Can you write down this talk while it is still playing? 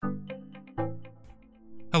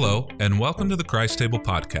Hello, and welcome to the Christ Table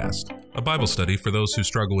Podcast, a Bible study for those who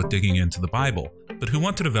struggle with digging into the Bible, but who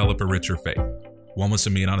want to develop a richer faith, one with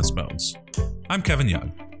some meat on its bones. I'm Kevin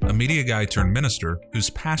Young, a media guy turned minister who's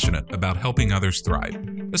passionate about helping others thrive,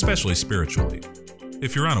 especially spiritually.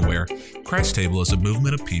 If you're unaware, Christ Table is a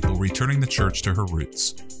movement of people returning the church to her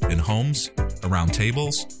roots, in homes, around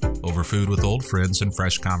tables, over food with old friends, and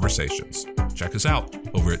fresh conversations. Check us out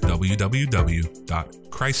over at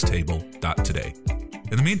www.christtable.today.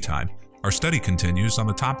 In the meantime, our study continues on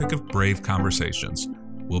the topic of brave conversations.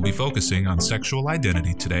 We'll be focusing on sexual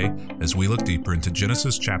identity today as we look deeper into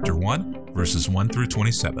Genesis chapter 1, verses 1 through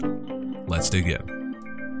 27. Let's dig in.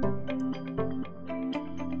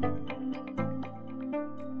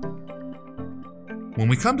 When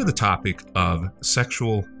we come to the topic of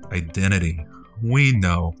sexual identity, we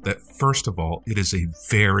know that, first of all, it is a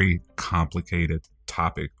very complicated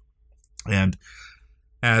topic. And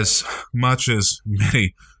as much as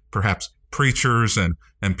many, perhaps, preachers and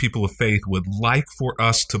people of faith would like for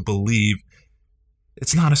us to believe,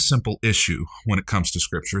 it's not a simple issue when it comes to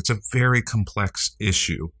Scripture. It's a very complex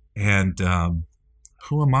issue. And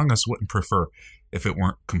who among us wouldn't prefer if it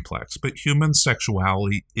weren't complex? But human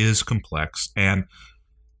sexuality is complex, and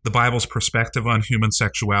the Bible's perspective on human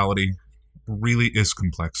sexuality really is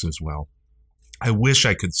complex as well. I wish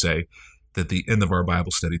I could say that at the end of our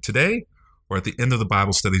Bible study today, or at the end of the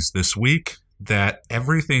Bible studies this week, that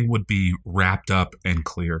everything would be wrapped up and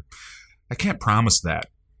clear. I can't promise that.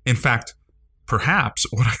 In fact, perhaps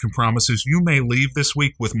what I can promise is you may leave this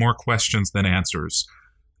week with more questions than answers.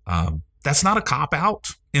 That's not a cop-out.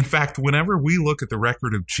 In fact, whenever we look at the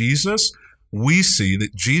record of Jesus, we see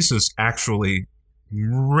that Jesus actually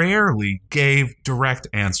rarely gave direct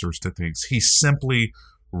answers to things. He simply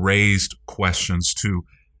raised questions to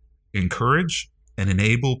encourage and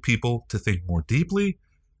enable people to think more deeply,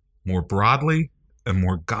 more broadly, and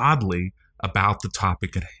more godly about the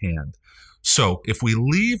topic at hand. So if we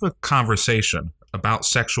leave a conversation about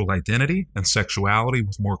sexual identity and sexuality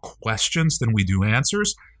with more questions than we do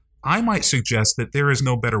answers, I might suggest that there is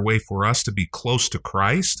no better way for us to be close to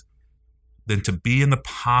Christ than to be in the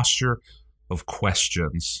posture of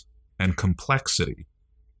questions and complexity.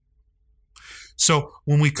 So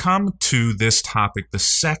when we come to this topic, the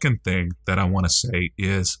second thing that I want to say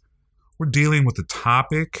is we're dealing with a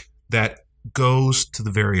topic that goes to the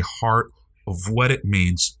very heart of what it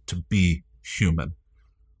means to be human.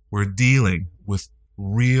 We're dealing with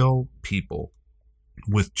real people,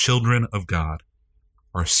 with children of God,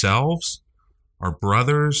 ourselves, our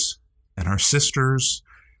brothers, and our sisters.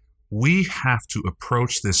 We have to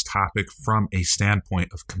approach this topic from a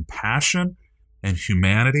standpoint of compassion and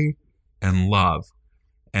humanity and love.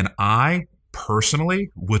 And I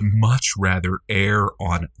personally would much rather err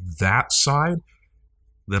on that side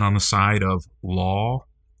than on the side of law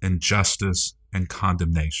and justice and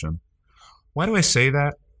condemnation. Why do I say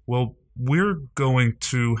that? Well, we're going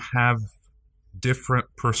to have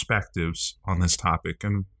different perspectives on this topic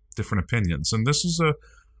and different opinions. And this is a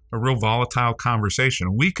real volatile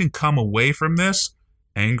conversation. We can come away from this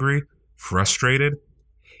angry, frustrated,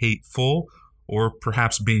 hateful, or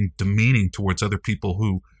perhaps being demeaning towards other people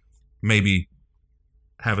who maybe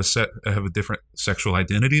have a different sexual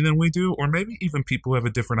identity than we do, or maybe even people who have a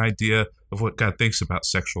different idea of what God thinks about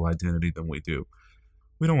sexual identity than we do.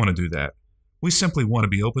 We don't want to do that. We simply want to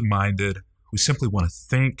be open-minded. We simply want to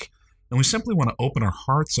think, and we simply want to open our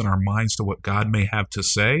hearts and our minds to what God may have to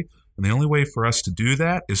say. And the only way for us to do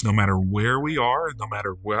that is, no matter where we are, and no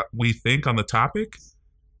matter what we think on the topic,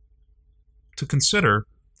 to consider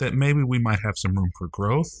that maybe we might have some room for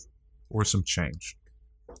growth or some change.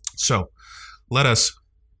 So let us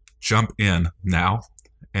jump in now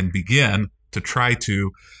and begin to try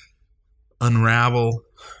to unravel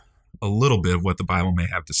a little bit of what the Bible may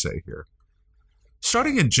have to say here.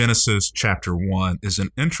 Starting in Genesis chapter 1 is an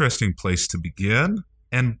interesting place to begin,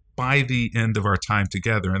 and by the end of our time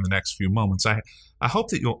together in the next few moments, I hope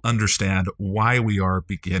that you'll understand why we are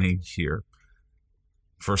beginning here.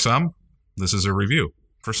 For some, this is a review.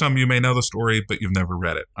 For some, you may know the story, but you've never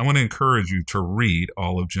read it. I want to encourage you to read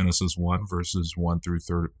all of Genesis 1, verses 1 through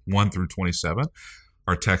 27,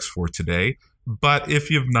 our text for today. But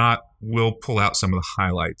if you've not, we'll pull out some of the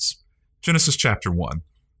highlights. Genesis chapter 1,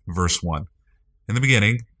 verse 1. In the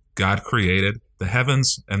beginning, God created the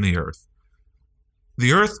heavens and the earth.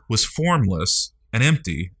 The earth was formless and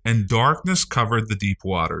empty, and darkness covered the deep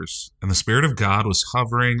waters, and the Spirit of God was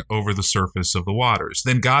hovering over the surface of the waters.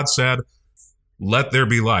 Then God said, "Let there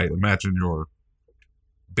be light." Imagine your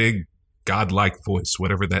big God-like voice,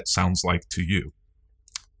 whatever that sounds like to you.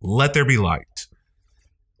 "Let there be light."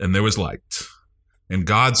 And there was light. And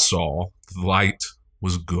God saw the light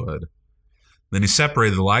was good. Then he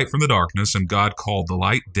separated the light from the darkness, and God called the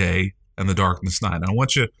light day and the darkness night. Now, I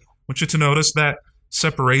want you to notice that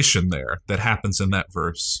separation there that happens in that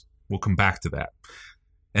verse. We'll come back to that.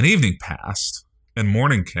 And evening passed, and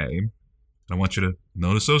morning came. And I want you to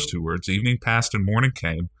notice those two words. Evening passed and morning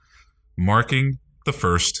came, marking the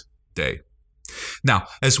first day. Now,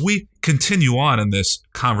 as we continue on in this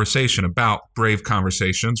conversation about brave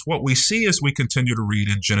conversations, what we see as we continue to read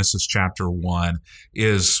in Genesis chapter 1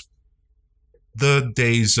 is the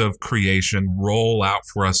days of creation roll out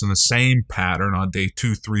for us in the same pattern on day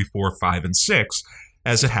 2, 3, 4, 5, and 6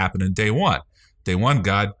 as it happened in day 1. Day 1,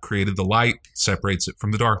 God created the light, separates it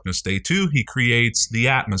from the darkness. Day 2, he creates the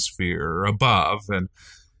atmosphere above and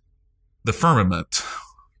the firmament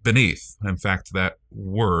beneath. In fact, that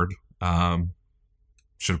word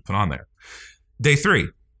should have put on there. Day 3,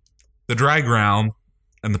 the dry ground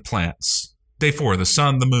and the plants. Day 4, the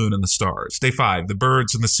sun, the moon, and the stars. Day 5, the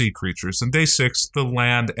birds and the sea creatures. And day 6, the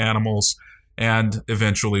land animals, and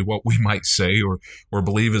eventually what we might say or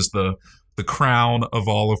believe is the crown of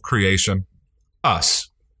all of creation, us.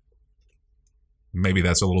 Maybe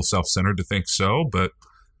that's a little self-centered to think so, but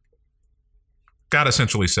God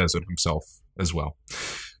essentially says it himself as well.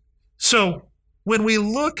 So when we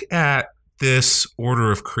look at this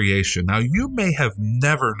order of creation, now you may have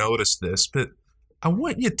never noticed this, but I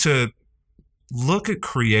want you to look at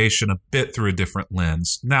creation a bit through a different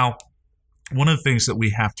lens. Now, one of the things that we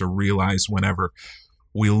have to realize whenever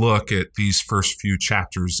we look at these first few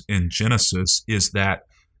chapters in Genesis is that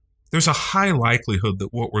there's a high likelihood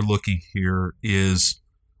that what we're looking here is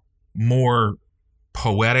more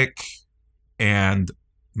poetic and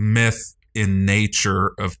myth in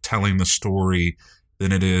nature of telling the story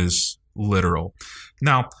than it is literal.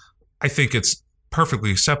 Now, I think it's perfectly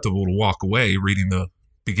acceptable to walk away reading the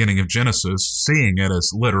beginning of Genesis, seeing it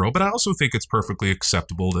as literal, but I also think it's perfectly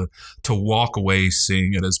acceptable to walk away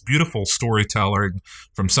seeing it as beautiful storytelling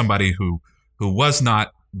from somebody who was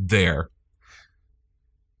not there.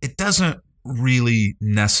 It doesn't really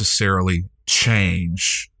necessarily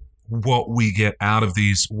change what we get out of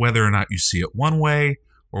these, whether or not you see it one way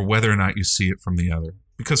or whether or not you see it from the other.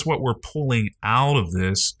 Because what we're pulling out of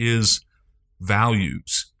this is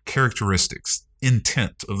values, characteristics,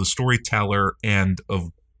 intent of the storyteller and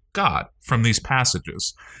of God from these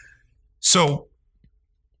passages. So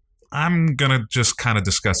I'm going to just kind of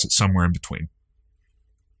discuss it somewhere in between.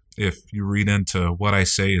 If you read into what I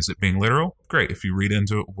say as it being literal, great. If you read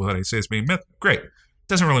into what I say as being myth, great.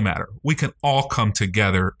 Doesn't really matter. We can all come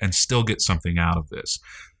together and still get something out of this.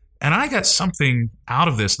 And I got something out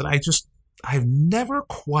of this that I've never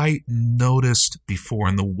quite noticed before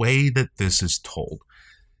in the way that this is told.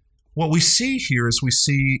 What we see here is we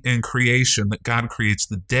see in creation that God creates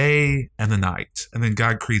the day and the night, and then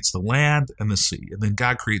God creates the land and the sea, and then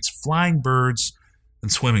God creates flying birds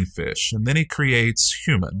and swimming fish, and then he creates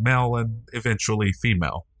human, male, and eventually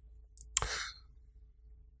female.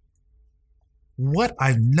 What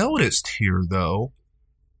I've noticed here, though,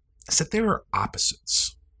 is that there are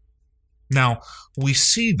opposites. Now, we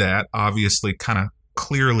see that obviously kind of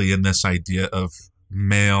clearly in this idea of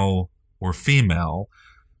male or female.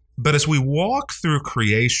 But as we walk through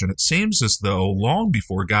creation, it seems as though long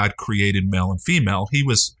before God created male and female, he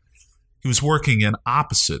was working in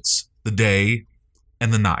opposites, the day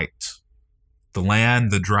and the night, the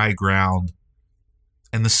land, the dry ground,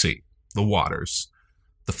 and the sea, the waters,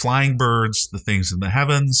 the flying birds, the things in the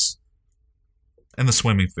heavens, and the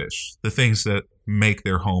swimming fish, the things that make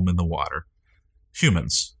their home in the water.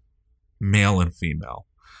 Humans, male and female.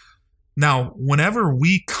 Now, whenever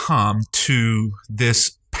we come to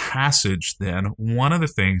this passage, then, one of the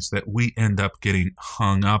things that we end up getting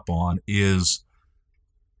hung up on is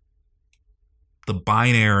the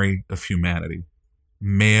binary of humanity,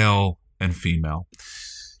 male and female.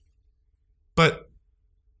 But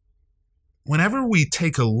whenever we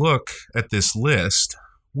take a look at this list,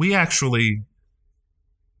 we actually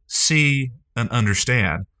see and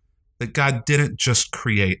understand that God didn't just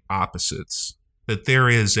create opposites, that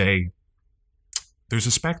there's a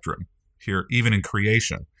spectrum here, even in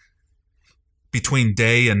creation. Between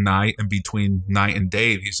day and night and between night and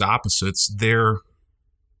day, these opposites, there's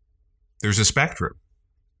a spectrum.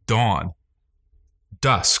 Dawn,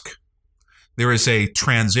 dusk. There is a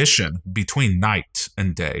transition between night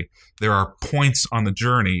and day. There are points on the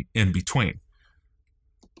journey in between.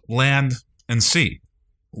 Land and sea.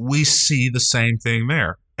 We see the same thing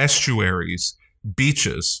there. Estuaries,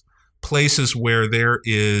 beaches, places where there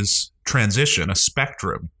is transition, a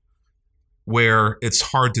spectrum, where it's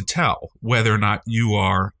hard to tell whether or not you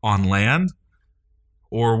are on land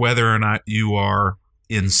or whether or not you are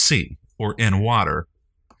in sea or in water.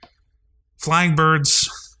 flying birds,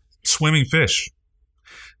 swimming fish.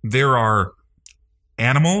 There are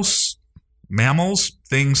animals, mammals,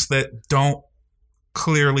 things that don't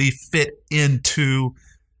clearly fit into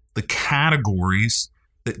the categories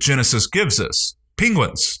that Genesis gives us.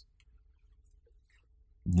 Penguins,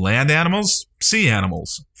 land animals, sea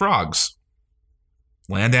animals, frogs,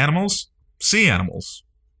 land animals, sea animals,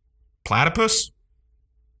 platypus.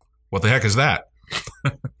 What the heck is that?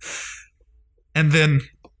 And then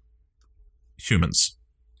humans.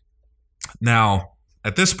 Now,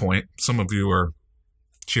 at this point, some of you are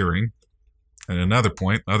cheering. And at another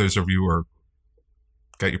point, others of you are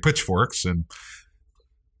got your pitchforks. And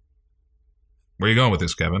where are you going with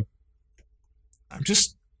this, Kevin? I'm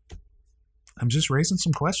just raising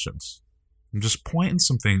some questions. I'm just pointing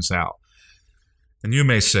some things out. And you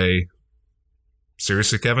may say,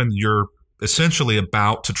 seriously, Kevin, you're essentially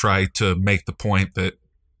about to try to make the point that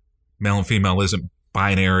male and female isn't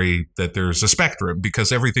binary, that there's a spectrum,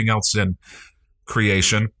 because everything else in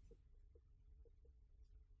creation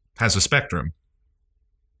has a spectrum.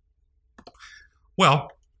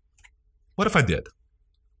 Well, what if I did?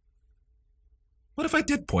 What if I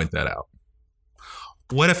did point that out?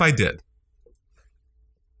 What if I did?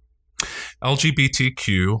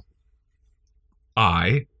 LGBTQI,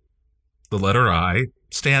 the letter I,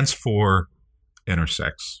 stands for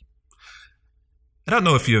intersex. I don't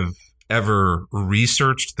know if you've ever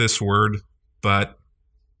researched this word, but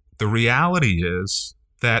the reality is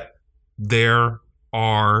that there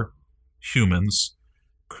are humans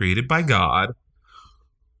created by God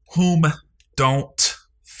whom don't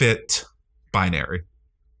fit binary.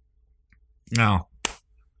 Now,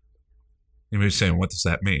 you may be saying, what does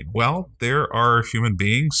that mean? Well, there are human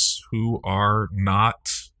beings who are not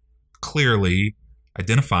clearly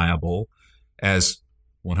identifiable as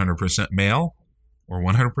 100% male or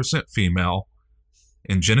 100% female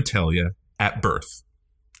in genitalia at birth.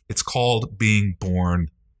 It's called being born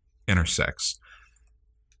intersex.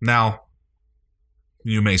 Now,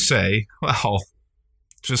 you may say, well,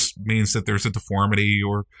 it just means that there's a deformity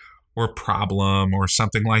or a problem or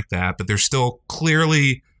something like that, but they're still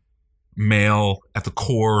clearly male at the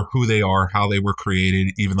core, who they are, how they were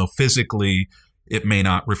created, even though physically it may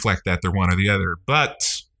not reflect that they're one or the other. But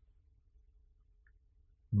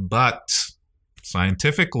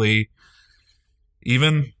scientifically,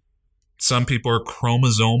 even some people are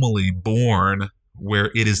chromosomally born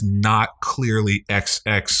where it is not clearly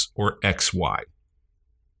XX or XY.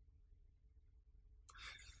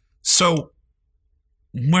 So,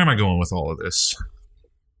 where am I going with all of this?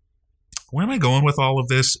 Where am I going with all of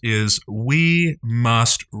this is we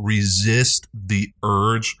must resist the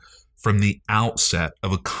urge from the outset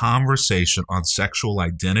of a conversation on sexual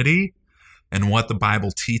identity and what the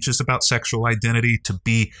Bible teaches about sexual identity to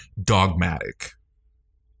be dogmatic.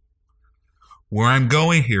 Where I'm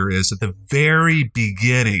going here is at the very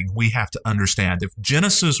beginning, we have to understand if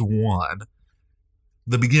Genesis 1,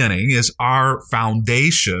 the beginning, is our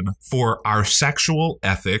foundation for our sexual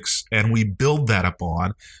ethics, and we build that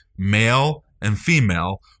upon male and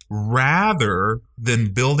female, rather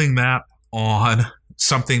than building that on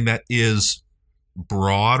something that is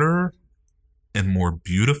broader and more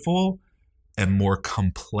beautiful and more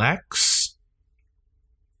complex,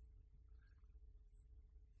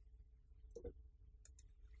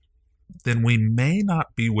 then we may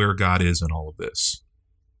not be where God is in all of this.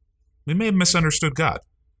 We may have misunderstood God.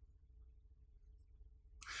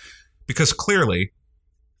 Because clearly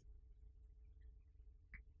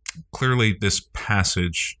this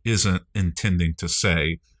passage isn't intending to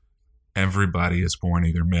say everybody is born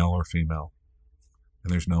either male or female.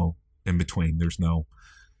 And there's no in between. There's no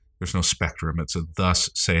spectrum. It's a thus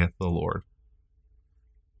saith the Lord.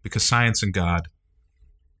 Because science and God,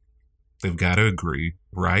 they've got to agree,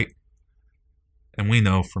 right? And we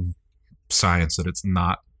know from science that it's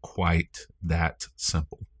not quite that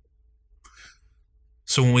simple.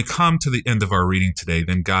 So when we come to the end of our reading today,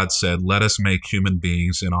 then God said, let us make human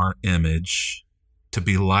beings in our image to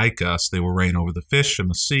be like us. They will reign over the fish in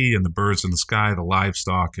the sea and the birds in the sky, the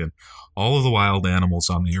livestock, and all of the wild animals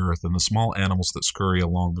on the earth, and the small animals that scurry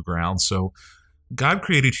along the ground. So God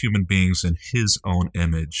created human beings in his own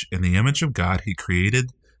image. In the image of God, he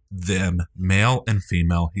created them, male and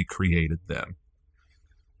female, he created them.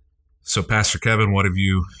 So, Pastor Kevin, what have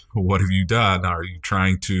you done? Are you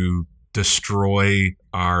trying to destroy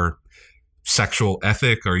our sexual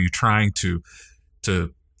ethic? Are you trying to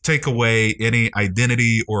take away any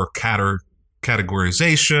identity or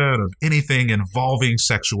categorization of anything involving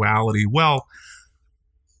sexuality? Well,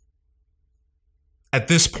 at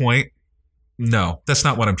this point, no, that's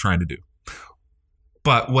not what I'm trying to do.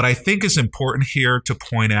 But what I think is important here to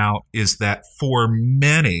point out is that for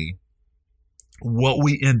many, what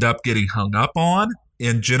we end up getting hung up on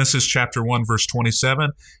in Genesis chapter 1, verse 27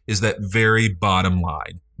 is that very bottom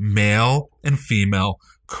line. Male and female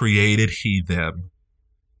created he them.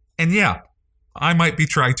 And yeah, I might be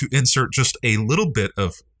trying to insert just a little bit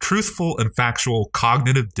of truthful and factual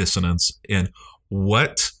cognitive dissonance in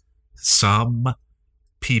what some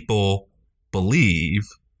people believe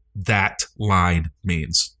that line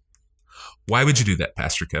means. Why would you do that,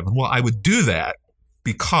 Pastor Kevin? Well, I would do that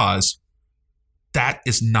because that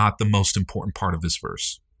is not the most important part of this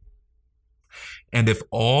verse. And if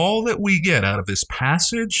all that we get out of this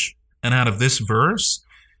passage and out of this verse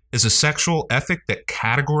is a sexual ethic that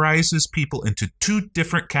categorizes people into two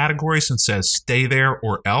different categories and says, stay there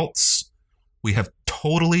or else, we have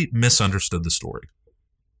totally misunderstood the story.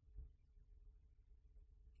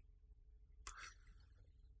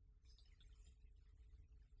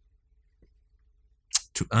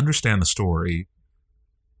 To understand the story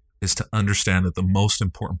is to understand that the most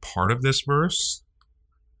important part of this verse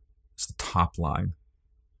is the top line.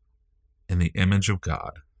 In the image of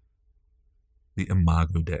God, the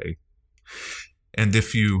Imago Dei. And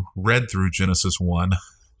if you read through Genesis 1,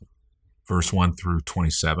 verse 1 through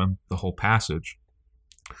 27, the whole passage,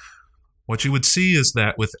 what you would see is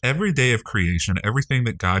that with every day of creation, everything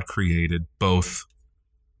that God created, both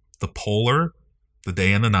the polar, the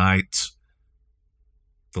day and the night,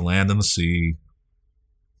 the land and the sea,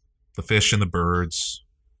 the fish and the birds,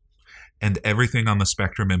 and everything on the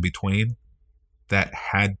spectrum in between that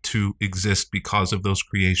had to exist because of those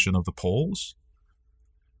creation of the poles,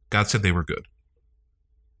 God said they were good.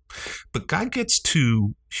 But God gets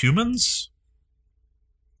to humans,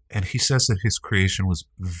 and he says that his creation was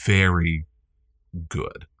very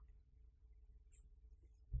good.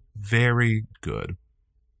 Very good.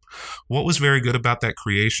 What was very good about that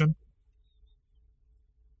creation?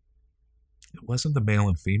 It wasn't the male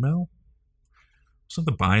and female. It wasn't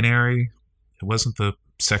the binary. It wasn't the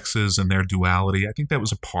sexes and their duality. I think that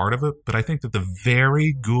was a part of it, but I think that the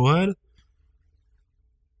very good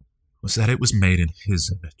was that it was made in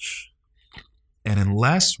his image. And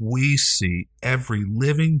unless we see every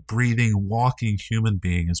living, breathing, walking human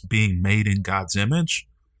being as being made in God's image,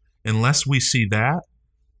 unless we see that,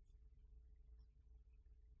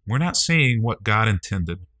 we're not seeing what God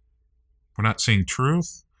intended. We're not seeing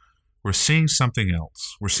truth. We're seeing something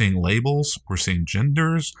else. We're seeing labels. We're seeing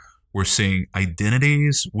genders. We're seeing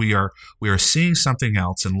identities. We are seeing something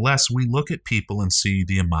else unless we look at people and see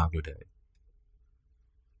the Imago Dei.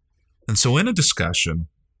 And so in a discussion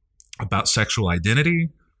about sexual identity,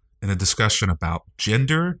 in a discussion about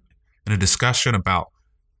gender, in a discussion about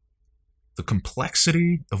the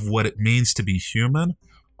complexity of what it means to be human,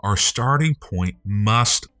 our starting point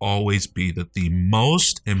must always be that the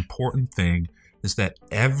most important thing is that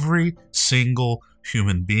every single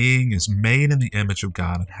human being is made in the image of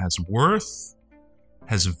God and has worth,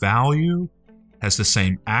 has value, has the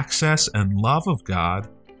same access and love of God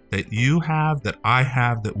that you have, that I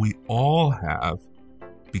have, that we all have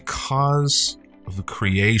because of the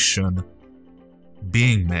creation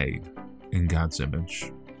being made in God's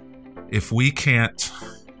image. If we can't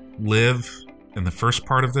live in the first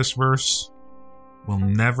part of this verse, we'll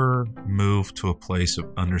never move to a place of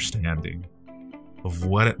understanding of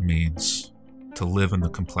what it means to live in the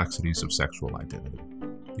complexities of sexual identity.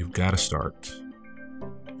 You've got to start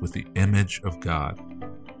with the image of God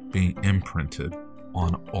being imprinted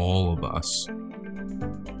on all of us.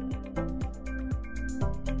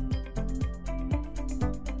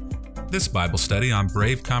 This Bible study on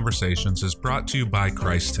Brave Conversations is brought to you by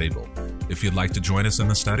Christ Table. If you'd like to join us in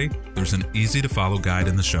the study, there's an easy-to-follow guide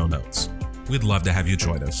in the show notes. We'd love to have you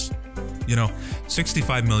join us.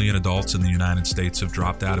 65 million adults in the United States have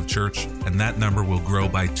dropped out of church, and that number will grow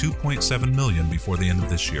by 2.7 million before the end of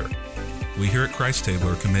this year. We here at Christ Table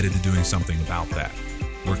are committed to doing something about that.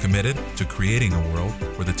 We're committed to creating a world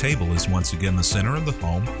where the table is once again the center of the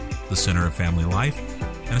home, the center of family life,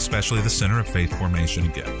 and especially the center of faith formation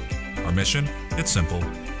again. Our mission? It's simple: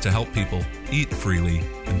 to help people eat freely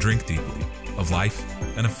and drink deeply of life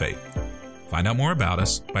and of faith. Find out more about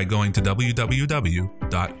us by going to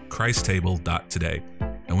www.christtable.today.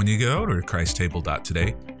 And when you go to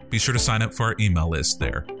christtable.today, be sure to sign up for our email list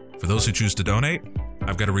there. For those who choose to donate,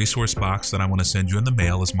 I've got a resource box that I want to send you in the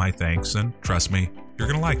mail as my thanks, and trust me, you're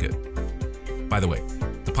going to like it. By the way,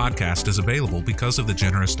 the podcast is available because of the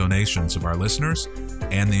generous donations of our listeners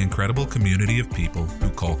and the incredible community of people who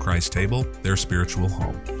call Christ Table their spiritual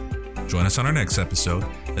home. Join us on our next episode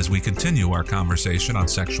as we continue our conversation on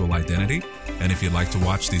sexual identity. And if you'd like to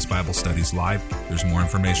watch these Bible studies live, there's more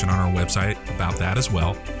information on our website about that as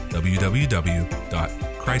well,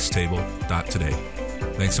 www.christtable.today.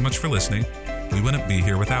 Thanks so much for listening. We wouldn't be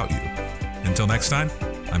here without you. Until next time,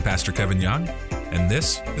 I'm Pastor Kevin Young, and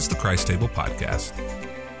this is the Christ Table Podcast.